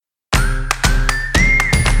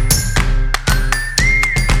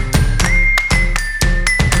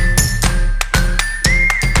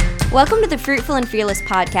Welcome to the Fruitful and Fearless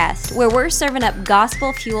podcast, where we're serving up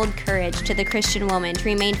gospel-fueled courage to the Christian woman to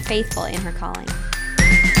remain faithful in her calling.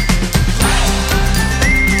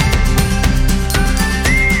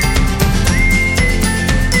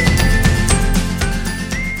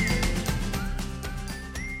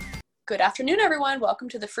 Good afternoon, everyone. Welcome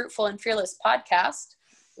to the Fruitful and Fearless podcast.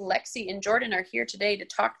 Lexi and Jordan are here today to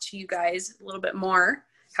talk to you guys a little bit more.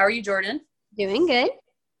 How are you, Jordan? Doing good.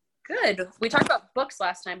 Good. We talked about books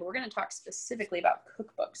last time, but we're going to talk specifically about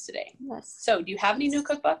cookbooks today. Yes. So do you have any new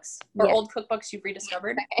cookbooks or Yes. old cookbooks you've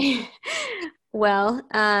rediscovered? Okay. Well,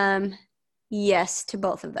 yes to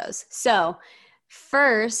both of those. So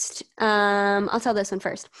first, I'll tell this one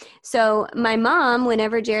first. So my mom,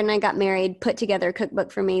 whenever Jared and I got married, put together a cookbook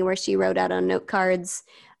for me where she wrote out on note cards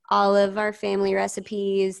all of our family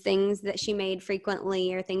recipes, things that she made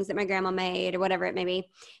frequently or things that my grandma made or whatever it may be.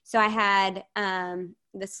 So I had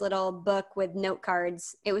this little book with note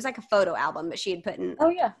cards. It was like a photo album, but she had put in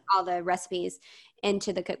all the recipes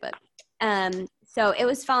into the cookbook. So it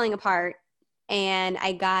was falling apart, and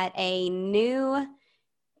I got a new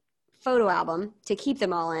photo album to keep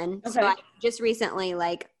them all in. Okay. So I just recently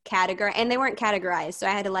categorized, and they weren't categorized, so I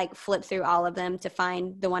had to flip through all of them to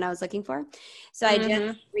find the one I was looking for. So I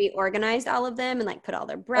just reorganized all of them and put all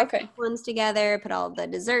their breakfast ones together, put all the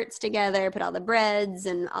desserts together, put all the breads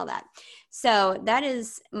and all that. So that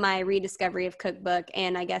is my rediscovery of cookbook,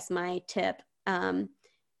 and I guess my tip. A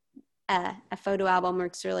photo album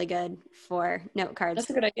works really good for note cards. That's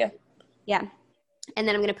a good idea. Yeah. And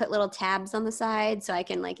then I'm going to put little tabs on the side so I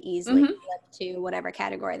can easily flip to whatever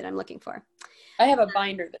category that I'm looking for. I have a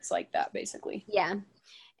binder that's like that, basically. Yeah.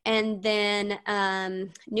 And then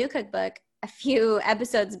new cookbook, a few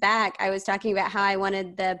episodes back, I was talking about how I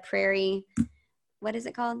wanted the Prairie, what is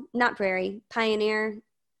it called? Not Prairie, Pioneer.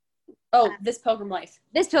 Oh, This Pilgrim Life.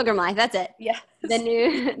 This Pilgrim Life, that's it. Yeah.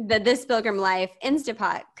 The This Pilgrim Life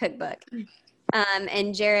Instapot cookbook.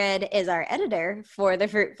 And Jared is our editor for the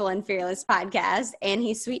Fruitful and Fearless podcast, and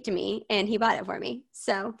he's sweet to me, and he bought it for me.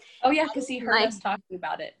 So, oh yeah, because he heard us talking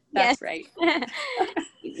about it. That's right.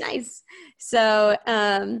 He's nice. So,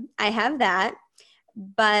 I have that,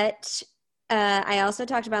 but I also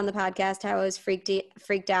talked about on the podcast how I was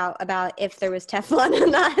freaked out about if there was Teflon or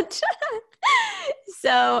not.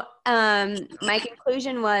 So, my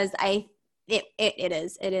conclusion was it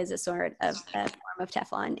is a sort of a form of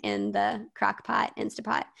Teflon in the crock pot,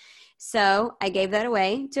 Instapot. So I gave that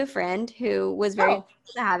away to a friend who was very excited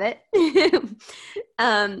to have it.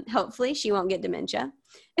 Hopefully she won't get dementia.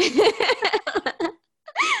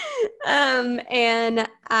 And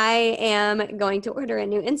I am going to order a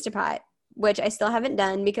new Instapot, which I still haven't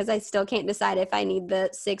done because I still can't decide if I need the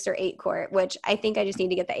 6 or 8 quart, which I think I just need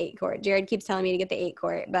to get the 8 quart. Jared keeps telling me to get the 8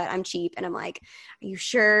 quart, but I'm cheap and I'm like, are you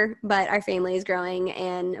sure? But our family is growing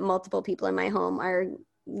and multiple people in my home are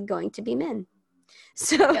going to be men.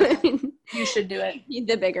 So you should do it.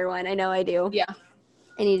 The bigger one. I know I do. Yeah.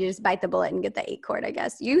 I need to just bite the bullet and get the 8 quart, I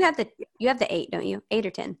guess. You have the 8, don't you? 8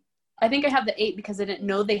 or 10? I think I have the 8 because I didn't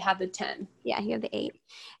know they had the 10. Yeah, you have the 8.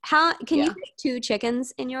 How can you fit 2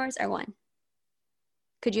 chickens in yours or 1?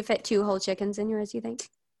 Could you fit 2 whole chickens in yours, you think?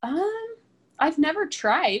 I've never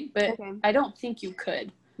tried, but I don't think you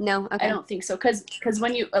could. No? Okay. I don't think so. Because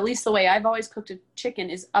when you, at least the way I've always cooked a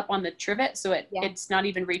chicken is up on the trivet, so it's not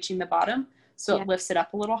even reaching the bottom, so it lifts it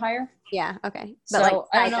up a little higher. Yeah, okay. But so,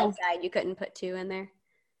 I don't know. Side, you couldn't put 2 in there?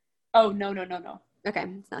 Oh, no. Okay,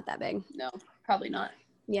 it's not that big. No, probably not.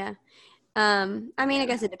 Yeah. I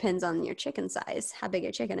guess it depends on your chicken size, how big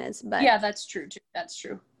your chicken is. But yeah, that's true. That's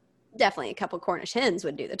true. Definitely a couple Cornish hens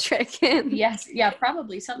would do the trick. Yes. Yeah,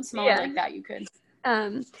 probably. Something smaller like that you could.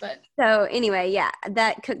 But so anyway,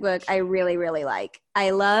 that cookbook I really, really like.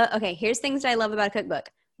 Here's things that I love about a cookbook.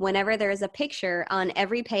 Whenever there is a picture on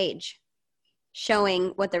every page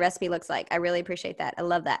showing what the recipe looks like, I really appreciate that. I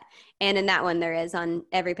love that. And in that one, there is on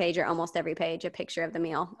every page or almost every page a picture of the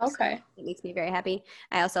meal. Okay. So it makes me very happy.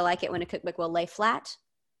 I also like it when a cookbook will lay flat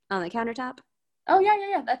on the countertop. Oh,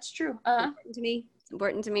 yeah. That's true.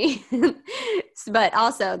 Important to me. But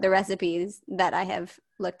also the recipes that I have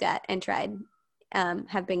looked at and tried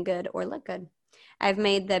have been good or look good. I've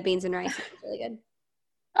made the beans and rice really good.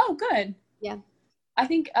 Oh, good. Yeah. I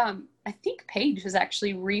think Paige has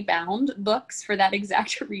actually rebound books for that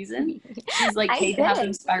exact reason. She's paid to have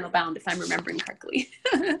them spiral bound, if I'm remembering correctly.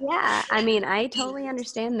 Yeah, I totally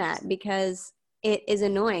understand that because it is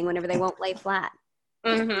annoying whenever they won't lay flat.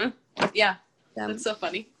 Yeah, that's so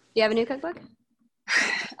funny. Do you have a new cookbook?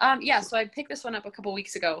 So I picked this one up a couple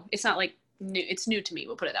weeks ago. It's not new, it's new to me,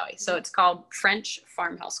 we'll put it that way. So it's called French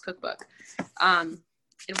Farmhouse Cookbook.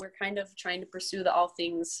 and we're kind of trying to pursue the all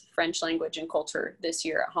things French language and culture this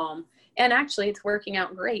year at home. And actually it's working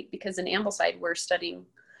out great because in Ambleside we're studying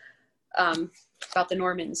about the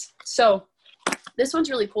Normans. So this one's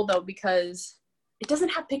really cool though because it doesn't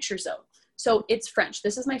have pictures though. So it's French.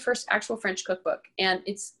 This is my first actual French cookbook and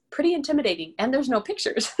it's pretty intimidating and there's no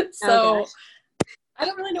pictures. So I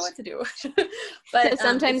don't really know what to do. But so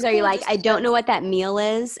sometimes are you like, I don't know what that meal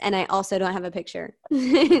is and I also don't have a picture?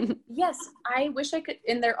 Yes, I wish I could,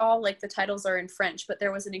 and they're all like the titles are in French, but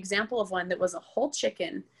there was an example of one that was a whole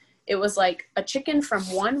chicken. It was like a chicken from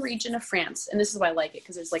one region of France. And this is why I like it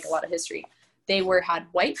because there's like a lot of history. They had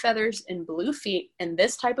white feathers and blue feet. And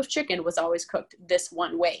this type of chicken was always cooked this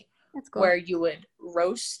one way. That's cool. Where you would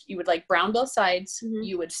roast, you would like brown both sides. Mm-hmm.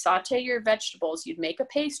 You would saute your vegetables. You'd make a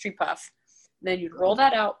pastry puff. Then you'd roll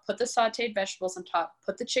that out, put the sauteed vegetables on top,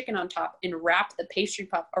 put the chicken on top, and wrap the pastry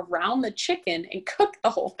puff around the chicken and cook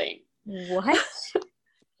the whole thing. What?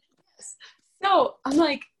 So I'm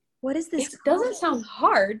like, what is this? It doesn't sound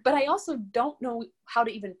hard, but I also don't know how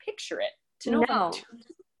to even picture it. To know how to.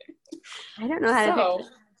 I don't know how to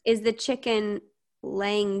picture it. Is the chicken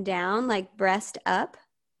laying down, like breast up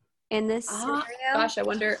in this scenario? Gosh, I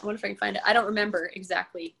wonder if I can find it. I don't remember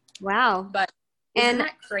exactly. Wow. But isn't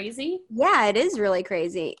that crazy? Yeah, it is really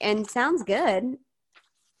crazy and sounds good.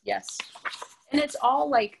 Yes. And it's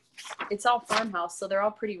all farmhouse, so they're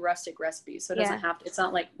all pretty rustic recipes. So it doesn't have to, it's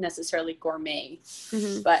not like necessarily gourmet.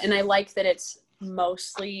 Mm-hmm. And I like that it's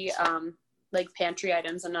mostly like pantry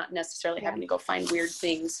items. I'm not necessarily having to go find weird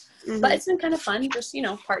things. Mm-hmm. But it's been kind of fun, just,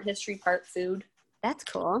 part history, part food. That's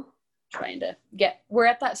cool. Trying to we're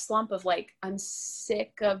at that slump of like, I'm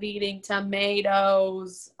sick of eating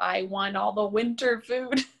tomatoes. I want all the winter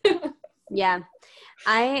food. Yeah.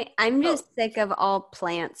 I'm just sick of all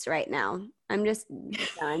plants right now. I'm just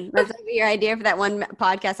done. That's like your idea for that one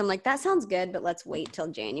podcast. I'm like, that sounds good, but let's wait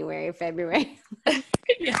till January or February.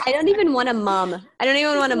 Yeah. I don't even want a mum. I don't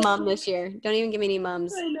even want a mum this year. Don't even give me any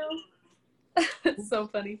mums. I know. It's so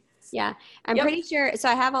funny. Yeah. I'm pretty sure. So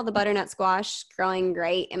I have all the butternut squash growing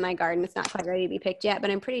great in my garden. It's not quite ready to be picked yet,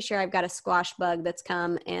 but I'm pretty sure I've got a squash bug that's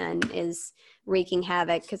come and is wreaking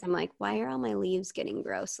havoc because I'm like, why are all my leaves getting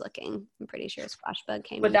gross looking? I'm pretty sure a squash bug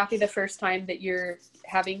came. Would that be the first time that you're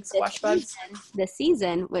having squash bugs? This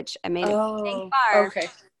season, which I made a far. Okay.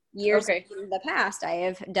 Years in the past, I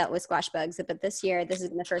have dealt with squash bugs, but this year, this has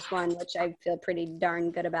been the first one, which I feel pretty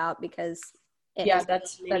darn good about because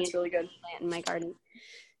that's really good. Plant in my garden.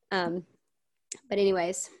 But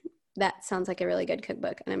anyways, that sounds like a really good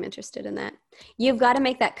cookbook, and I'm interested in that. You've got to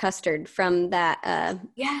make that custard from that.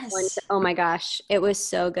 Yes. One. Oh my gosh, it was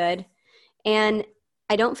so good, and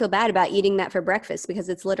I don't feel bad about eating that for breakfast because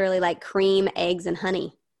it's literally like cream, eggs, and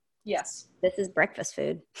honey. Yes. This is breakfast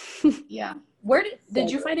food. Yeah. Where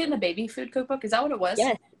did you find it in the baby food cookbook? Is that what it was?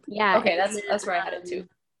 Yes. Yeah. Okay, that's where I had it too.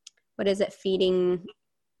 What is it? Feeding.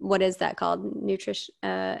 What is that called? Nutrition.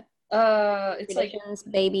 It's like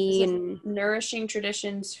baby and nourishing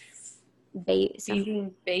traditions.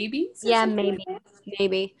 Feeding babies. Yeah,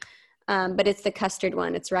 maybe. But it's the custard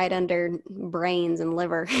one. It's right under brains and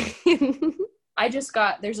liver.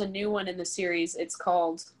 There's a new one in the series. It's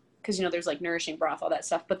called, because there's like nourishing broth, all that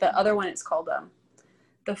stuff. But the other one, it's called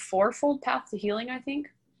The Fourfold Path to Healing, I think.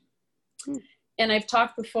 And I've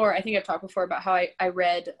talked before about how I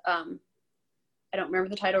read, I don't remember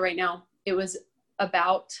the title right now. It was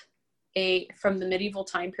about from the medieval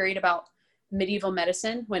time period, about medieval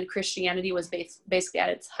medicine when Christianity was basically at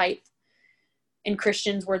its height, and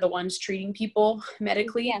Christians were the ones treating people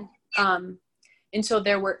medically. Yeah. And so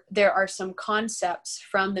there are some concepts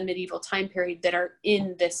from the medieval time period that are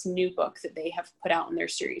in this new book that they have put out in their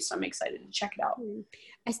series. So I'm excited to check it out.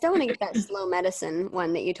 I still want to get that slow medicine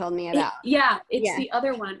one that you told me about. It's the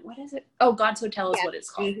other one. What is it? Oh, God's Hotel is what it's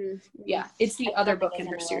called. Mm-hmm. Yeah, it's the other book in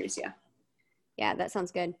her series. Yeah. Yeah, that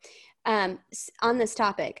sounds good. On this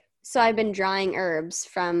topic, so I've been drying herbs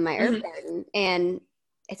from my herb garden, and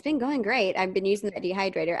it's been going great. I've been using that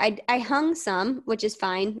dehydrator. I hung some, which is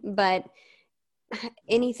fine, but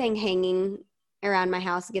anything hanging around my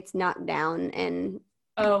house gets knocked down, and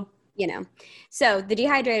so the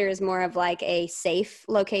dehydrator is more of like a safe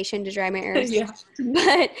location to dry my herbs. Yeah.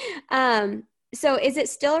 But so is it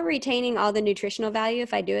still retaining all the nutritional value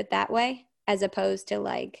if I do it that way, as opposed to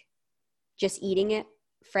like just eating it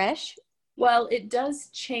fresh? Well, it does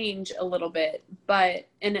change a little bit,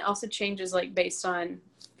 and it also changes like based on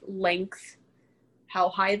length, how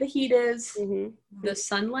high the heat is, the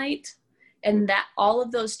sunlight, and that all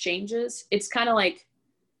of those changes. It's kind of like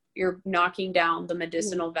you're knocking down the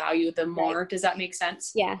medicinal value the more. Right. Does that make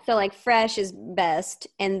sense? Yeah. So like fresh is best,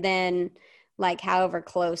 and then like however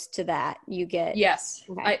close to that you get. Yes.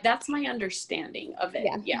 Okay. That's my understanding of it.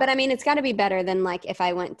 Yeah. But I mean, it's got to be better than like if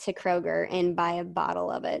I went to Kroger and buy a bottle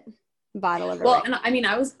of it. Well, and I mean,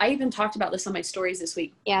 I even talked about this on my stories this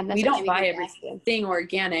week. Yeah. We don't buy everything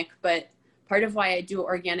organic, but part of why I do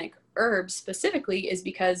organic herbs specifically is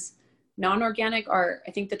because non-organic are,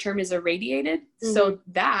 I think the term is irradiated. Mm-hmm. So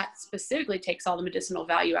that specifically takes all the medicinal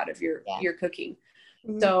value out of your cooking.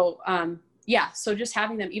 Mm-hmm. So, so just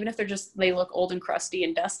having them, even if they look old and crusty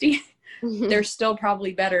and dusty, mm-hmm. they're still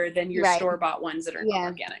probably better than your store-bought ones that are not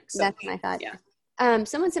organic. So, that's my thought. Yeah.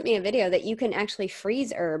 Someone sent me a video that you can actually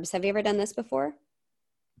freeze herbs. Have you ever done this before?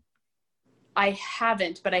 I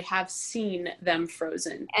haven't, but I have seen them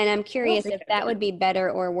frozen. And I'm curious if that would be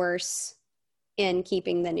better or worse in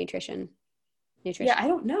keeping the nutrition. Yeah, I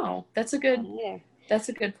don't know. That's a good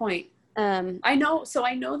point. I know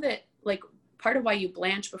that like part of why you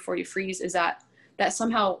blanch before you freeze is that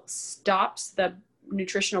somehow stops the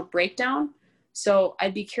nutritional breakdown. So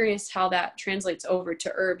I'd be curious how that translates over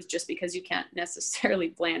to herbs, just because you can't necessarily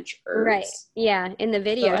blanch herbs. Right. Yeah. In the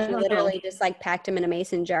video, she literally just like packed them in a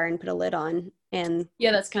mason jar and put a lid on. And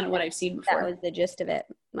yeah, that's kind of what I've seen before. That was the gist of it.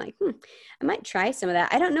 I'm like, I might try some of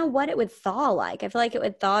that. I don't know what it would thaw like. I feel like it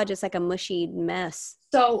would thaw just like a mushy mess.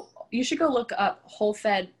 So you should go look up Whole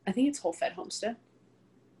Fed. I think it's Whole Fed Homestead.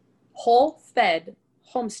 Whole Fed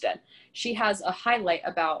Homestead. She has a highlight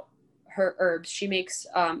about her herbs. She makes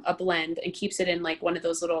a blend and keeps it in like one of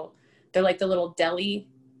those they're like the little deli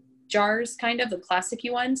jars, kind of the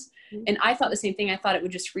plasticky ones. Mm-hmm. And I thought the same thing. I thought it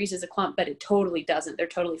would just freeze as a clump, but it totally doesn't. They're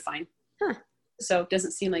totally fine. Huh. So it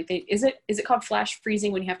doesn't seem like is it called flash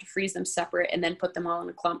freezing when you have to freeze them separate and then put them all in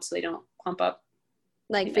a clump so they don't clump up?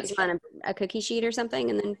 Like freeze them on a cookie sheet or something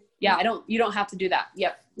and then. Yeah, you don't have to do that.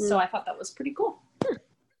 Yep. Mm. So I thought that was pretty cool. Huh.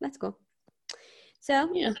 That's cool. So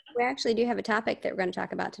we actually do have a topic that we're going to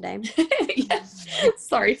talk about today. Yes.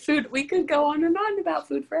 Sorry, food. We could go on and on about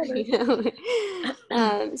food forever.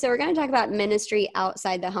 So we're going to talk about ministry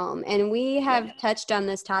outside the home. And we have touched on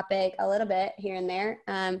this topic a little bit here and there.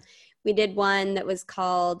 We did one that was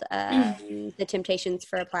called The Temptations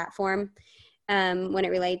for a Platform, when it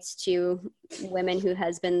relates to women whose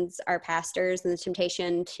husbands are pastors and the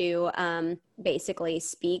temptation to basically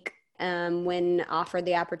speak when offered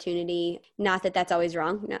the opportunity. Not that that's always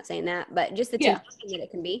wrong. I'm not saying that, but just the temptation that it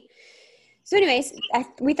can be. So anyways,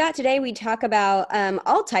 we thought today we'd talk about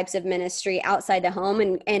all types of ministry outside the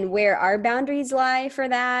home and where our boundaries lie for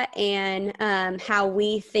that, and how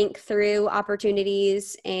we think through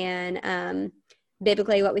opportunities and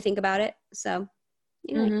biblically what we think about it. So,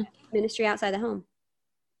 ministry outside the home.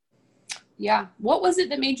 Yeah. What was it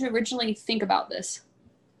that made you originally think about this?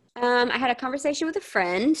 I had a conversation with a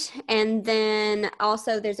friend, and then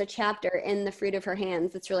also there's a chapter in The Fruit of Her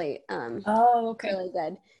Hands that's really really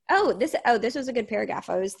good. This was a good paragraph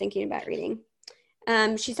I was thinking about reading.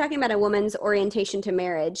 She's talking about a woman's orientation to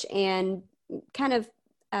marriage and kind of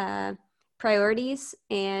priorities,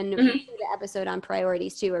 and we did an episode on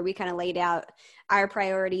priorities too, where we kind of laid out our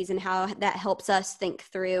priorities and how that helps us think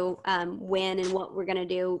through when and what we're going to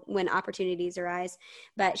do when opportunities arise.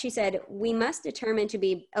 But she said, we must determine to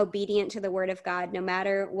be obedient to the word of God, no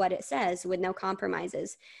matter what it says, with no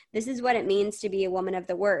compromises. This is what it means to be a woman of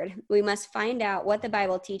the word. We must find out what the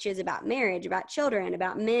Bible teaches about marriage, about children,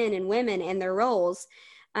 about men and women and their roles.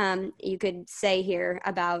 You could say here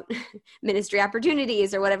about ministry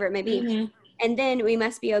opportunities or whatever it may be. Mm-hmm. And then we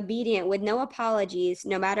must be obedient with no apologies,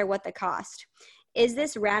 no matter what the cost. Is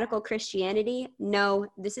this radical Christianity? No,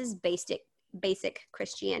 this is basic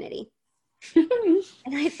Christianity. And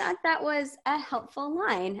I thought that was a helpful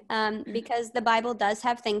line, because the Bible does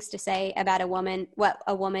have things to say about a woman, what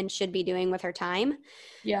a woman should be doing with her time.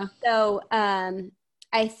 Yeah. So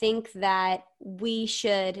I think that we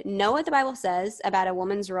should know what the Bible says about a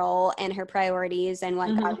woman's role and her priorities and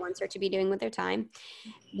what God wants her to be doing with her time.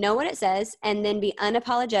 Know what it says, and then be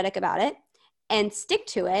unapologetic about it and stick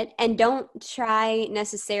to it, and don't try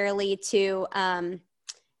necessarily to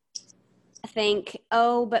think,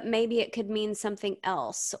 but maybe it could mean something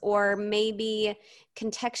else, or maybe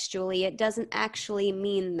contextually it doesn't actually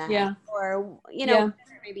mean that. Yeah. Or,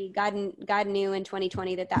 maybe God knew in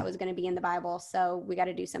 2020 that was going to be in the Bible, so we got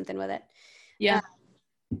to do something with it. Yeah.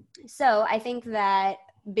 So I think that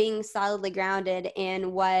being solidly grounded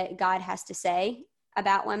in what God has to say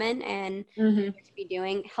about women and what we should be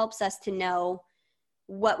doing helps us to know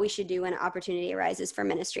what we should do when an opportunity arises for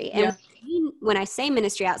ministry. And when I say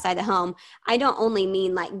ministry outside the home, I don't only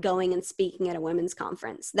mean like going and speaking at a women's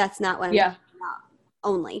conference. That's not what I'm talking about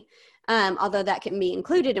only. although that can be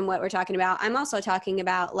included in what we're talking about. I'm also talking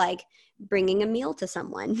about like bringing a meal to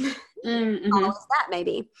someone, all of that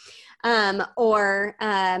maybe, or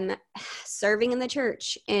serving in the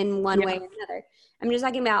church in one way or another. I'm just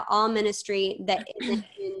talking about all ministry that isn't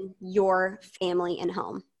in your family and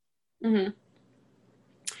home. Mm-hmm.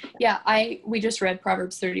 Yeah, we just read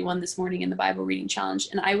Proverbs 31 this morning in the Bible reading challenge,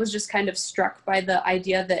 and I was just kind of struck by the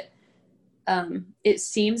idea that it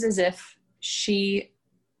seems as if she,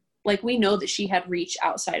 like, we know that she had reach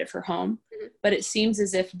outside of her home, but it seems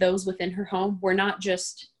as if those within her home were not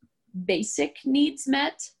just basic needs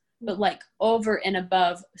met, but like over and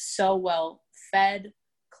above, so well fed,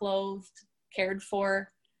 clothed, cared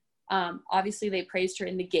for. Obviously they praised her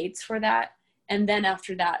in the gates for that. And then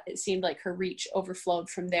after that, it seemed like her reach overflowed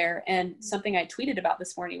from there. And something I tweeted about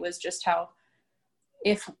this morning was just how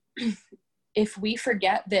if we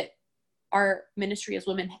forget that our ministry as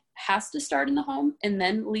women has to start in the home and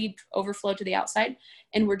then overflow to the outside,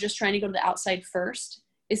 and we're just trying to go to the outside first,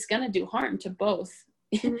 it's going to do harm to both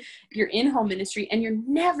your in-home ministry, and you're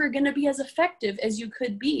never going to be as effective as you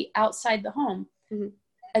could be outside the home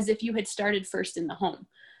as if you had started first in the home.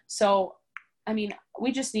 So, I mean,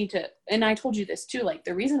 we just need to, and I told you this too, like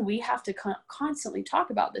the reason we have to constantly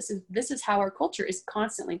talk about this is how our culture is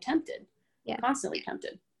constantly tempted. Constantly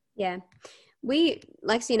tempted. Yeah.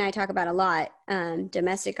 Lexi and I talk about a lot,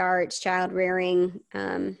 domestic arts, child rearing,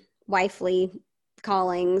 wifely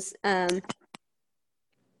callings.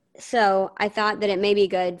 So I thought that it may be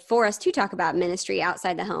good for us to talk about ministry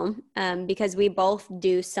outside the home, because we both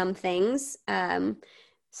do some things,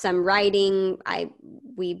 some writing.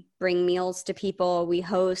 We bring meals to people, we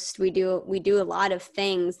host, we do a lot of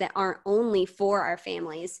things that aren't only for our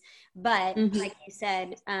families, but like you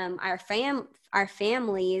said, our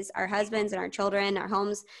families, our husbands and our children, our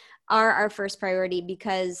homes are our first priority,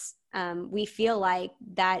 because we feel like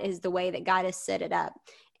that is the way that God has set it up.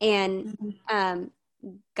 And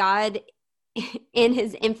God in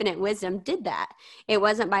his infinite wisdom did that. It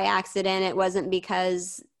wasn't by accident. It wasn't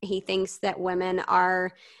because he thinks that women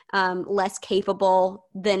are less capable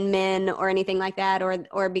than men or anything like that,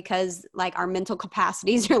 or because like our mental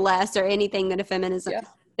capacities are less, or anything that a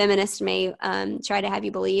feminist may try to have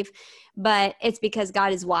you believe. But it's because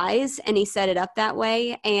God is wise and he set it up that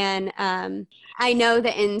way. And I know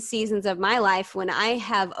that in seasons of my life when I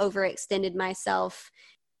have overextended myself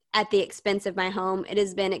at the expense of my home, it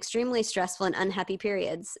has been extremely stressful and unhappy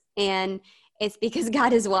periods. And it's because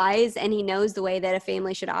God is wise and he knows the way that a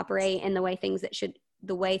family should operate and the way things should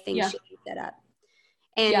be set up.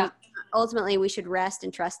 And ultimately we should rest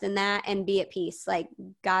and trust in that and be at peace. Like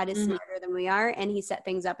God is smarter than we are, and he set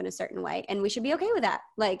things up in a certain way, and we should be okay with that.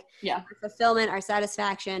 Like our fulfillment, our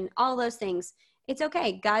satisfaction, all those things. It's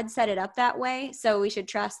okay. God set it up that way. So we should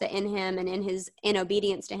trust that in him and in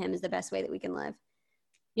obedience to him is the best way that we can live.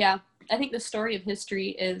 Yeah, I think the story of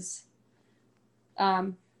history is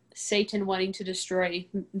Satan wanting to destroy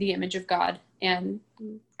the image of God and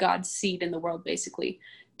God's seed in the world, basically,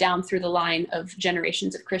 down through the line of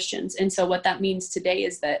generations of Christians. And so what that means today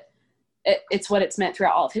is that it's what it's meant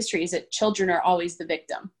throughout all of history, is that children are always the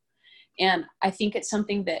victim. And I think it's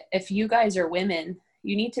something that if you guys are women,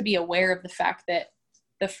 you need to be aware of the fact that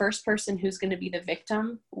the first person who's going to be the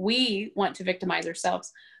victim, we want to victimize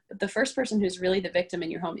ourselves, but the first person who's really the victim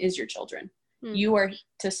in your home is your children. You are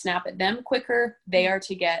to snap at them quicker. They are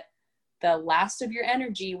to get the last of your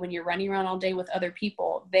energy when you're running around all day with other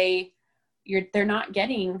people. They're going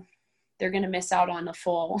to miss out on a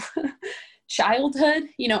full childhood,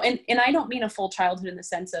 and I don't mean a full childhood in the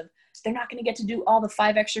sense of they're not going to get to do all the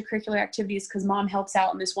 5 extracurricular activities because mom helps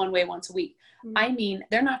out in this one way once a week. I mean,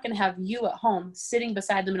 they're not going to have you at home sitting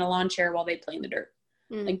beside them in a lawn chair while they play in the dirt.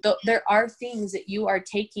 Like there are things that you are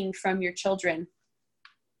taking from your children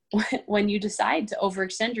when you decide to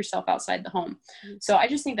overextend yourself outside the home. So I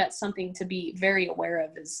just think that's something to be very aware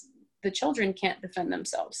of, is the children can't defend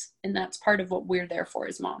themselves. And that's part of what we're there for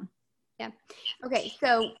as mom. Yeah. Okay.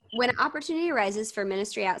 So when an opportunity arises for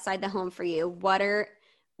ministry outside the home for you, what are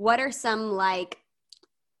some like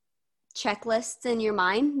checklists in your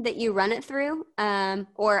mind that you run it through?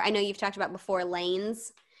 Or I know you've talked about before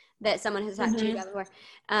lanes that someone has talked to you about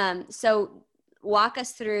before. So walk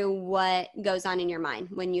us through what goes on in your mind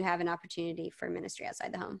when you have an opportunity for ministry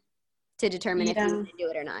outside the home to determine if you want to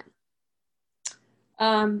do it or not.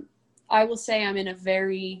 I will say I'm in a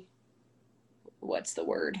very, what's the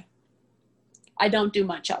word? I don't do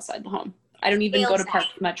much outside the home. I don't even go to parks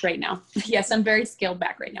much right now. Yes, I'm very scaled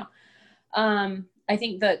back right now. I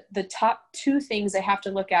think the top 2 things I have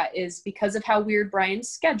to look at is, because of how weird Brian's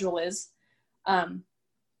schedule is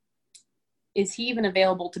he even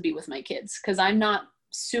available to be with my kids? Because I'm not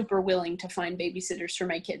super willing to find babysitters for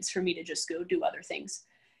my kids for me to just go do other things.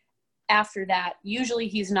 After that, usually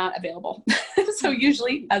he's not available. So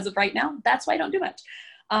usually, as of right now, that's why I don't do much.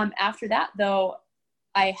 After that, though,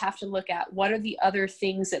 I have to look at what are the other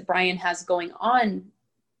things that Brian has going on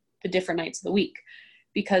the different nights of the week.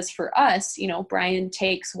 Because for us, you know, Brian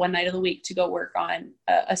takes one night of the week to go work on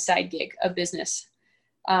a side gig, a business.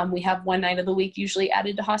 We have one night of the week usually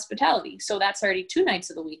added to hospitality. So that's already 2 nights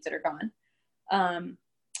of the week that are gone.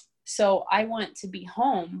 So I want to be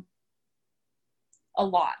home a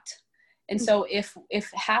lot. And so if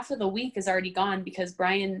half of the week is already gone because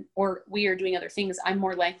Brian or we are doing other things, I'm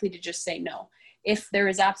more likely to just say no. If there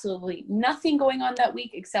is absolutely nothing going on that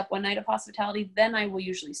week except one night of hospitality, then I will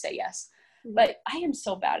usually say yes. But I am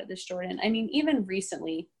so bad at this, Jordan. I mean, even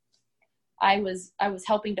recently I was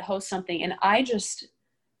helping to host something and I don't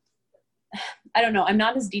know, I'm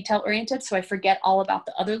not as detail oriented. So I forget all about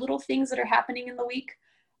the other little things that are happening in the week.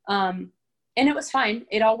 And it was fine.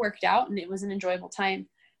 It all worked out and it was an enjoyable time.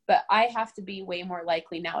 But I have to be way more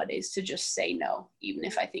likely nowadays to just say no, even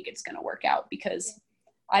if I think it's going to work out, because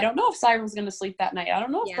I don't know if Siren's going to sleep that night. I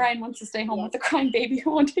don't know if Brian wants to stay home with a crying baby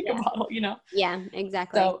who won't take a bottle, you know? Yeah,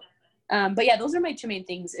 exactly. So, but yeah, those are my 2 main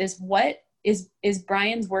things is what is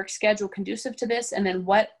Brian's work schedule conducive to this? And then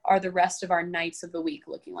what are the rest of our nights of the week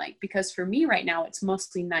looking like? Because for me right now, it's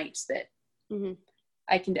mostly nights that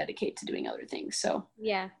I can dedicate to doing other things. So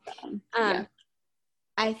yeah.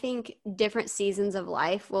 I think different seasons of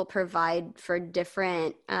life will provide for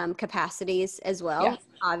different capacities as well,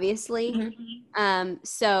 obviously.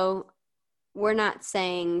 So we're not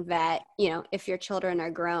saying that, you know, if your children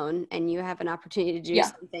are grown and you have an opportunity to do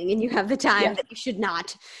something and you have the time that you should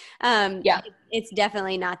not. It's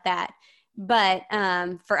definitely not that. But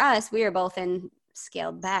for us, we are both in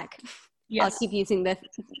scaled back. I'll keep using the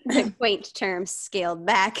quaint term scaled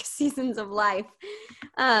back seasons of life.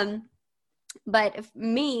 But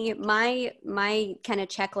me, my kind of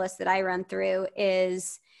checklist that I run through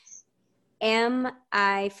is, am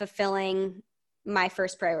I fulfilling my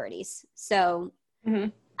first priorities? So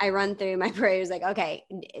I run through my priorities like, okay,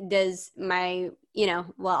 does my, you know,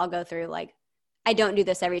 well, I'll go through like, I don't do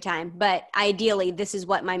this every time, but ideally this is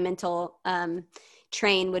what my mental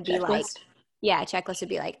train would be like. Yeah, checklist would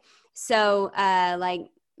be like. So like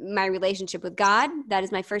my relationship with God, that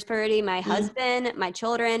is my first priority, my husband, my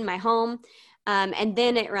children, my home. And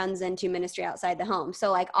then it runs into ministry outside the home.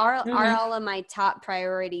 So like are all of my top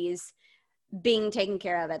priorities being taken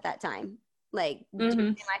care of at that time? Like,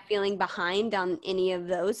 am I feeling behind on any of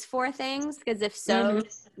those 4 things? Because if so,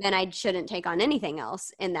 then I shouldn't take on anything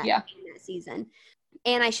else in that season.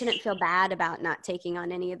 And I shouldn't feel bad about not taking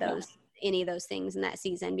on any of those things in that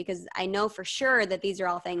season, because I know for sure that these are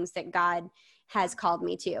all things that God has called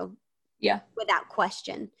me to. Yeah. Without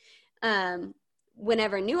question.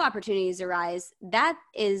 Whenever new opportunities arise, that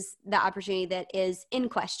is the opportunity that is in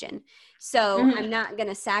question. So I'm not going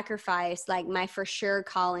to sacrifice like my for sure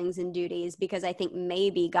callings and duties because I think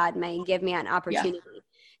maybe God may give me an opportunity.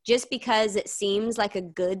 Just because it seems like a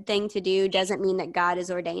good thing to do doesn't mean that God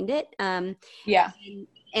has ordained it. And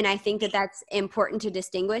I think that that's important to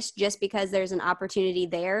distinguish. Just because there's an opportunity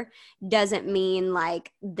there doesn't mean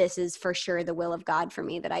like this is for sure the will of God for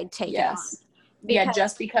me that I'd take it on.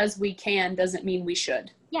 Just because we can doesn't mean we should.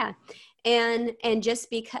 Yeah. And just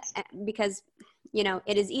because, you know,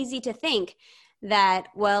 it is easy to think that,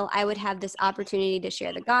 well, I would have this opportunity to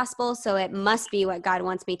share the gospel, so it must be what God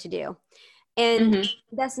wants me to do. And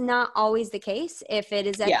that's not always the case if it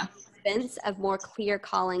is at the expense of more clear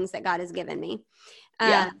callings that God has given me.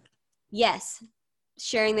 Yes,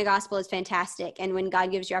 sharing the gospel is fantastic. And when God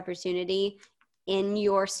gives you opportunity in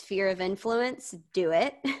your sphere of influence, do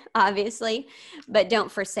it, obviously, but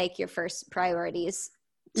don't forsake your first priorities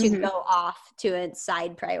to go off to a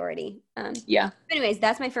side priority. Anyways,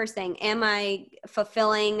 that's my first thing. Am I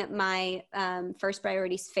fulfilling my first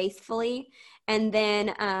priorities faithfully? And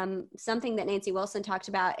then something that Nancy Wilson talked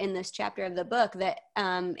about in this chapter of the book that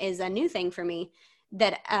is a new thing for me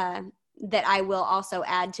that I will also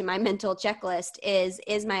add to my mental checklist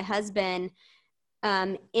is my husband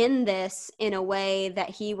in this in a way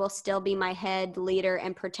that he will still be my head leader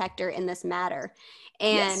and protector in this matter.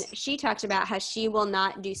 And she talked about how she will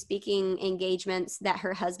not do speaking engagements that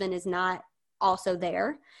her husband is not also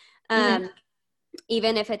there.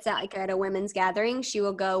 Even if it's at a women's gathering, she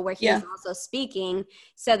will go where he's also speaking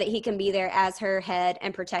so that he can be there as her head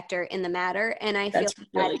and protector in the matter. And I feel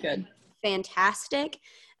really good. Fantastic.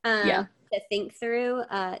 to think through,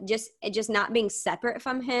 just not being separate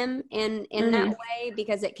from him in that way,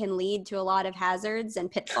 because it can lead to a lot of hazards and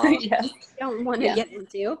pitfalls Yes. you don't want to get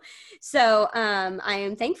into. So I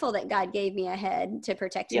am thankful that God gave me a head to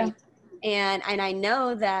protect me. And I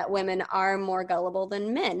know that women are more gullible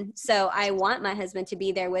than men. So I want my husband to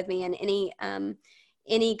be there with me in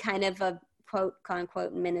any kind of a quote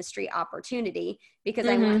unquote ministry opportunity, because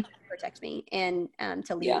I want him to protect me and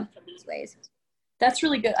to lead in these ways. That's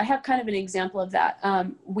really good. I have kind of an example of that.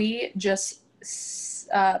 We just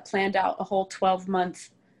planned out a whole 12-month,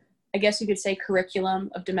 I guess you could say,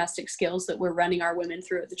 curriculum of domestic skills that we're running our women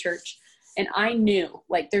through at the church. And I knew,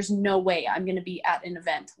 like, there's no way I'm going to be at an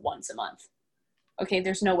event once a month. Okay,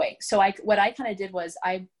 there's no way. So what I kind of did was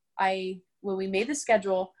I when we made the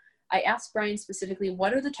schedule, I asked Brian specifically,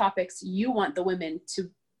 what are the topics you want the women to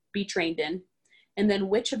be trained in? And then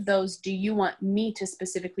which of those do you want me to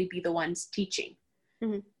specifically be the ones teaching?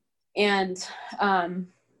 And some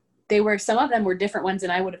of them were different ones than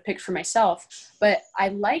I would have picked for myself. But I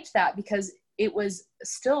liked that because it was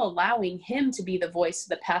still allowing him to be the voice,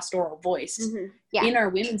 the pastoral voice in our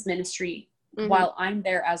women's ministry while I'm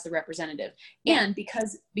there as the representative. And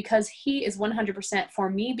because he is 100% for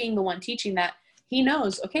me being the one teaching that, he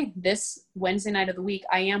knows, okay, this Wednesday night of the week,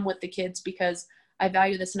 I am with the kids because I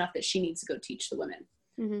value this enough that she needs to go teach the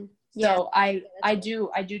women. So I do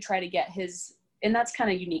try to get his, and that's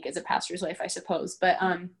kind of unique as a pastor's wife, I suppose. But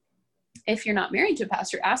if you're not married to a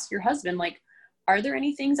pastor, ask your husband, like, are there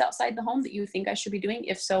any things outside the home that you think I should be doing?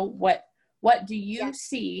 If so, what do you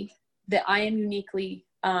see that I am uniquely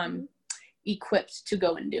equipped to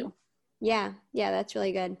go and do? Yeah, that's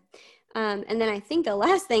really good. And then I think the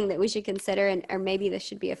last thing that we should consider, or maybe this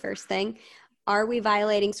should be a first thing, are we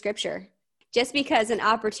violating scripture? Just because an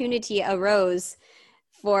opportunity arose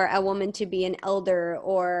for a woman to be an elder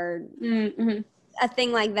or a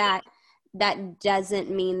thing like that, that doesn't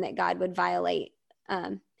mean that God would violate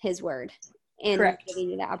his word in giving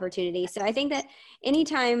you that opportunity. So I think that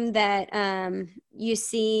anytime that you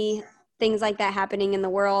see things like that happening in the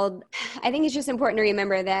world, I think it's just important to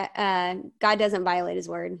remember that God doesn't violate his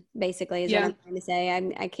word, basically, is what I'm trying to say.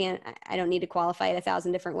 I don't need to qualify it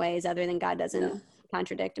 1,000 different ways other than God doesn't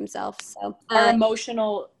contradict himself. So our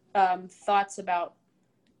emotional thoughts about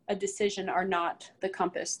a decision are not the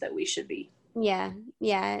compass that we should be. Yeah.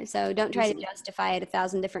 So don't try to justify it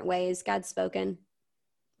 1,000 different ways. God's spoken.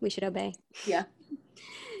 We should obey. Yeah.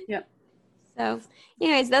 So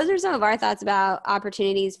anyways, those are some of our thoughts about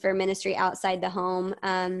opportunities for ministry outside the home.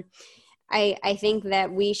 I think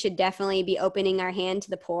that we should definitely be opening our hand to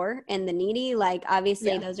the poor and the needy. Like,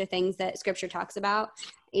 obviously, those are things that scripture talks about,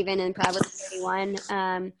 even in Proverbs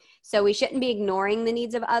 31. So we shouldn't be ignoring the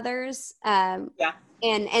needs of others. And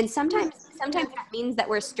sometimes that means that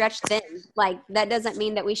we're stretched thin. Like, that doesn't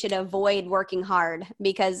mean that we should avoid working hard,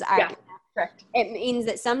 because it means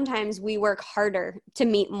that sometimes we work harder to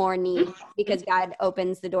meet more need because God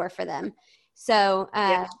opens the door for them. So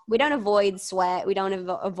we don't avoid sweat. We don't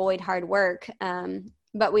avoid hard work.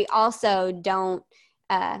 But we also don't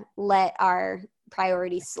let our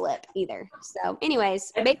priorities slip either. So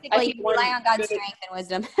anyways, basically rely on God's strength and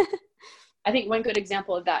wisdom. I think one good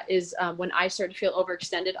example of that is when I start to feel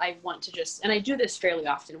overextended, I want to and I do this fairly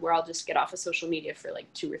often, where I'll just get off of social media for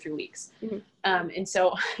like 2 or 3 weeks. And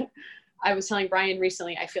so I was telling Brian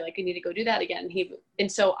recently, I feel like I need to go do that again.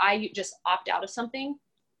 And so I just opt out of something.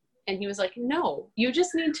 And he was like, no, you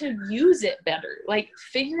just need to use it better. Like,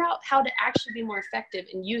 figure out how to actually be more effective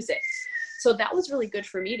and use it. So that was really good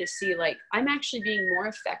for me to see, like, I'm actually being more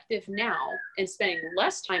effective now and spending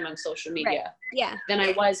less time on social media than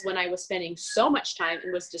I was when I was spending so much time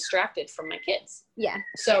and was distracted from my kids.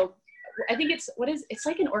 So I think it's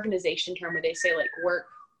like an organization term where they say, like, work,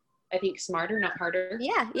 I think, smarter, not harder.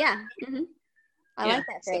 I like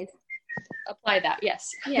that phrase. So apply that. Yes.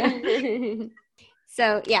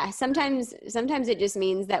 So sometimes it just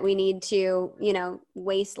means that we need to,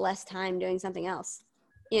 waste less time doing something else,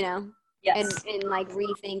 and like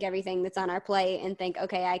rethink everything that's on our plate and think,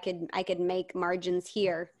 okay, I could make margins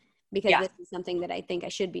here because this is something that I think I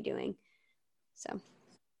should be doing. So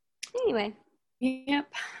anyway.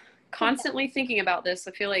 Constantly thinking about this.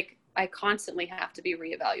 I feel like I constantly have to be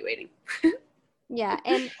reevaluating.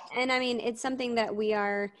 And I mean, it's something that we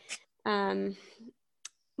are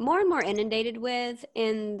more and more inundated with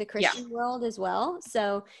in the Christian world as well.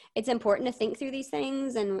 So it's important to think through these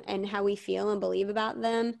things and how we feel and believe about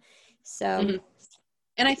them. So,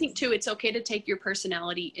 and I think too, it's okay to take your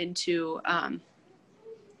personality into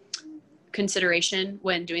consideration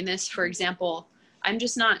when doing this. For example,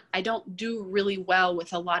 I don't do really well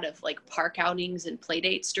with a lot of like park outings and play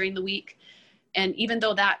dates during the week. And even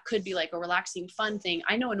though that could be like a relaxing, fun thing,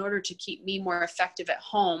 I know in order to keep me more effective at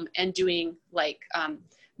home and doing like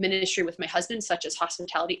ministry with my husband, such as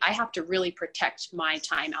hospitality, I have to really protect my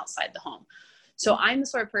time outside the home. So I'm the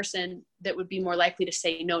sort of person that would be more likely to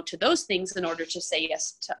say no to those things in order to say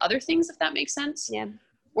yes to other things, if that makes sense. Yeah.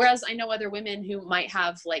 Whereas I know other women who might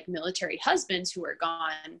have like military husbands who are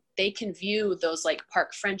gone, they can view those like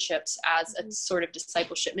park friendships as a sort of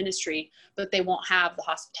discipleship ministry, but they won't have the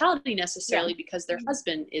hospitality necessarily because their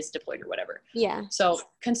husband is deployed or whatever. Yeah. So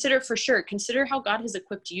consider how God has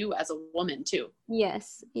equipped you as a woman too.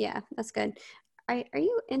 Yes. Yeah, that's good. Are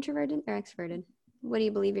you introverted or extroverted? What do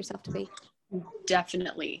you believe yourself to be?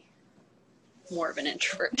 Definitely more of an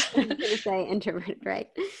introvert. I was going to say introverted, right?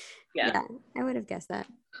 Yeah. I would have guessed that.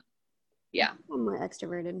 Yeah. I'm more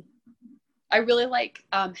extroverted. I really like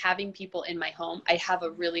having people in my home. I have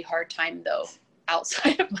a really hard time though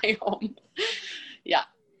outside of my home. Yeah.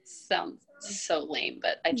 Sounds so lame,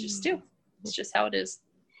 but I just do. It's just how it is.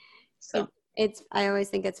 So I always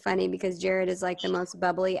think it's funny because Jared is like the most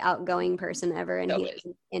bubbly, outgoing person ever, and he's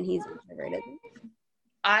introverted.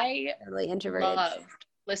 I totally introverted. Loved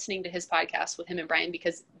listening to his podcast with him and Brian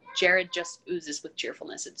because Jared just oozes with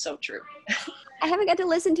cheerfulness. It's so true. I haven't got to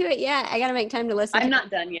listen to it yet. I got to make time to listen. I'm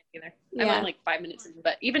not done yet either. I'm only like 5 minutes in,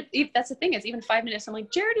 but even that's the thing is even 5 minutes, I'm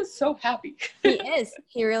like, Jared is so happy. He is.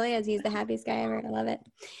 He really is. He's the happiest guy ever. I love it.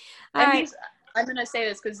 I'm going to say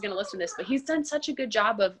this because he's going to listen to this, but he's done such a good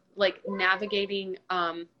job of like navigating,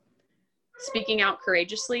 speaking out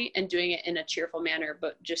courageously and doing it in a cheerful manner,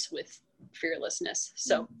 but just with fearlessness.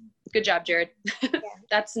 So good job, Jared.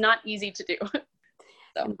 That's not easy to do.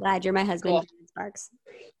 So I'm glad you're my husband. Cool. Sparks.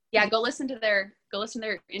 Yeah, go listen to their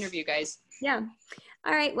interview, guys. Yeah.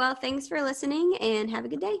 All right. Well, thanks for listening and have a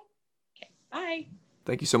good day. Okay. Bye.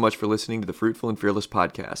 Thank you so much for listening to the Fruitful and Fearless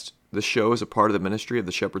podcast. This show is a part of the ministry of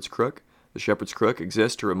the Shepherd's Crook. The Shepherd's Crook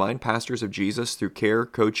exists to remind pastors of Jesus through care,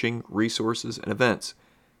 coaching, resources, and events.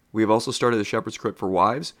 We have also started the Shepherd's Crook for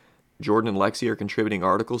wives. Jordan and Lexi are contributing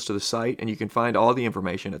articles to the site, and you can find all the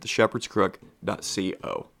information at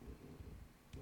theshepherdscrook.co.